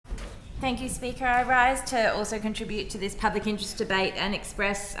Thank you, Speaker. I rise to also contribute to this public interest debate and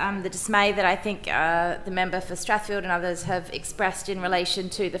express the dismay that I think the member for Strathfield and others have expressed in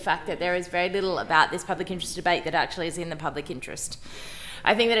relation to the fact that there is very little about this public interest debate that actually is in the public interest.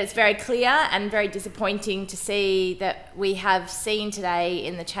 I think that it's very clear and very disappointing to see that we have seen today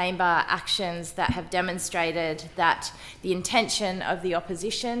in the chamber actions that have demonstrated that the intention of the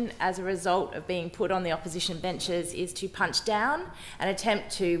opposition as a result of being put on the opposition benches is to punch down and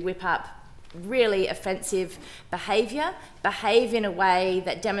attempt to whip up really offensive behaviour, behave in a way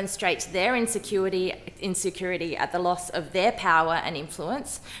that demonstrates their insecurity at the loss of their power and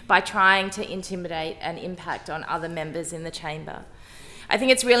influence by trying to intimidate and impact on other members in the chamber. I think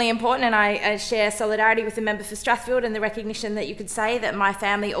it's really important, and I share solidarity with the member for Strathfield and the recognition that you could say that my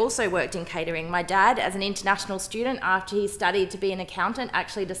family also worked in catering. My dad, as an international student, after he studied to be an accountant,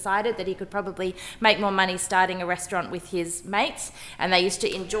 actually decided that he could probably make more money starting a restaurant with his mates, and they used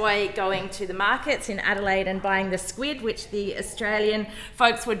to enjoy going to the markets in Adelaide and buying the squid, which the Australian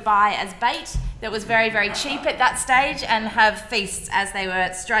folks would buy as bait that was very, very cheap at that stage, and have feasts as they were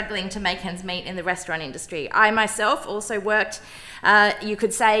struggling to make ends meet in the restaurant industry. I myself also worked you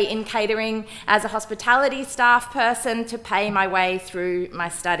could say in catering as a hospitality staff person to pay my way through my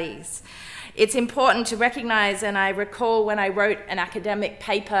studies. It's important to recognise, and I recall when I wrote an academic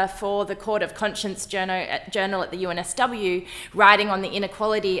paper for the Court of Conscience journal at the UNSW, writing on the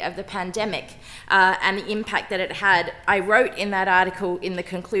inequality of the pandemic and the impact that it had, I wrote in that article in the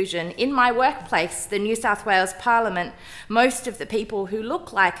conclusion, in my workplace, the New South Wales Parliament, most of the people who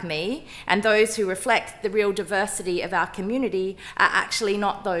look like me and those who reflect the real diversity of our community are actually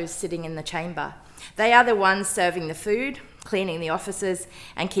not those sitting in the chamber. They are the ones serving the food, cleaning the offices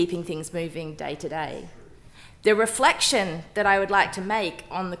and keeping things moving day to day. The reflection that I would like to make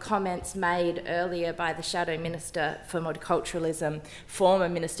on the comments made earlier by the Shadow Minister for Multiculturalism, former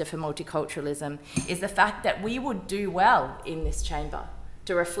Minister for Multiculturalism, is the fact that we would do well in this chamber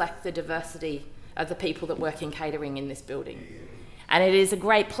to reflect the diversity of the people that work in catering in this building. And it is a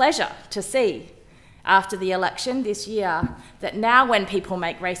great pleasure to see after the election this year that now when people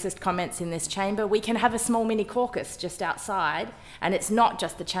make racist comments in this chamber, we can have a small mini caucus just outside, and it's not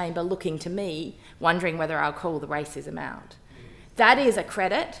just the chamber looking to me, wondering whether I'll call the racism out. That is a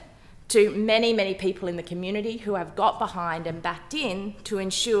credit to many, many people in the community who have got behind and backed in to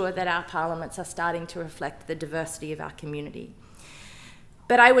ensure that our parliaments are starting to reflect the diversity of our community.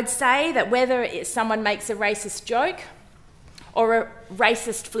 But I would say that whether someone makes a racist joke or a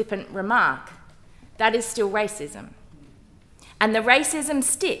racist flippant remark, that is still racism. And the racism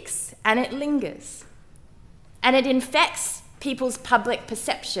sticks and it lingers. And it infects people's public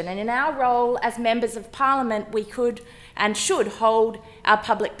perception. And in our role as members of Parliament, we could and should hold our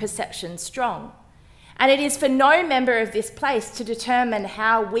public perception strong. And it is for no member of this place to determine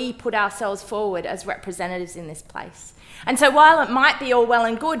how we put ourselves forward as representatives in this place. And so while it might be all well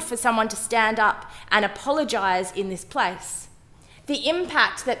and good for someone to stand up and apologise in this place, the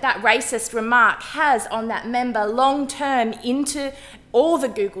impact that that racist remark has on that member long term into all the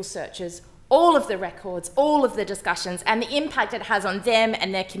Google searches, all of the records, all of the discussions, and the impact it has on them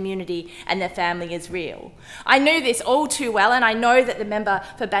and their community and their family is real. I knew this all too well, and I know that the member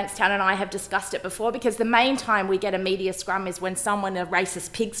for Bankstown and I have discussed it before, because the main time we get a media scrum is when someone are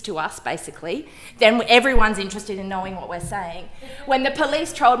racist pigs to us, basically. Then everyone's interested in knowing what we're saying. When the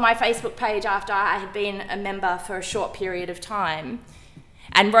police trolled my Facebook page after I had been a member for a short period of time,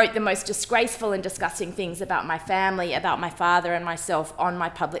 and wrote the most disgraceful and disgusting things about my family, about my father and myself on my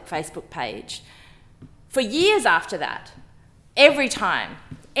public Facebook page. For years after that, every time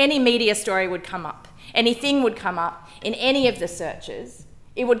any media story would come up, anything would come up in any of the searches,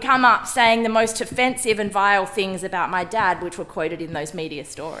 it would come up saying the most offensive and vile things about my dad, which were quoted in those media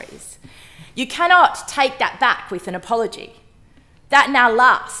stories. You cannot take that back with an apology. That now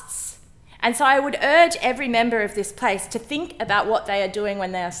lasts. And so I would urge every member of this place to think about what they are doing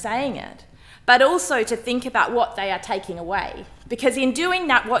when they are saying it, but also to think about what they are taking away. Because in doing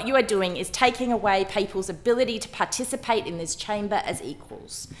that, what you are doing is taking away people's ability to participate in this chamber as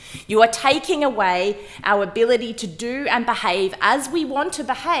equals. You are taking away our ability to do and behave as we want to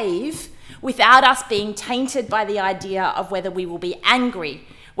behave without us being tainted by the idea of whether we will be angry,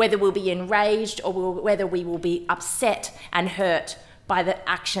 whether we'll be enraged, or whether we will be upset and hurt by the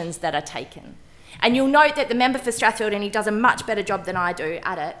actions that are taken. And you'll note that the member for Strathfield, and he does a much better job than I do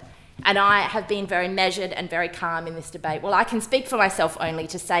at it, and I have been very measured and very calm in this debate. Well, I can speak for myself only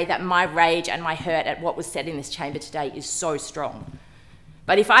to say that my rage and my hurt at what was said in this chamber today is so strong.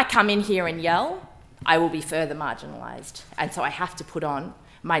 But if I come in here and yell, I will be further marginalised. And so I have to put on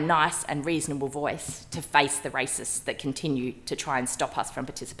my nice and reasonable voice to face the racists that continue to try and stop us from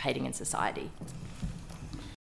participating in society.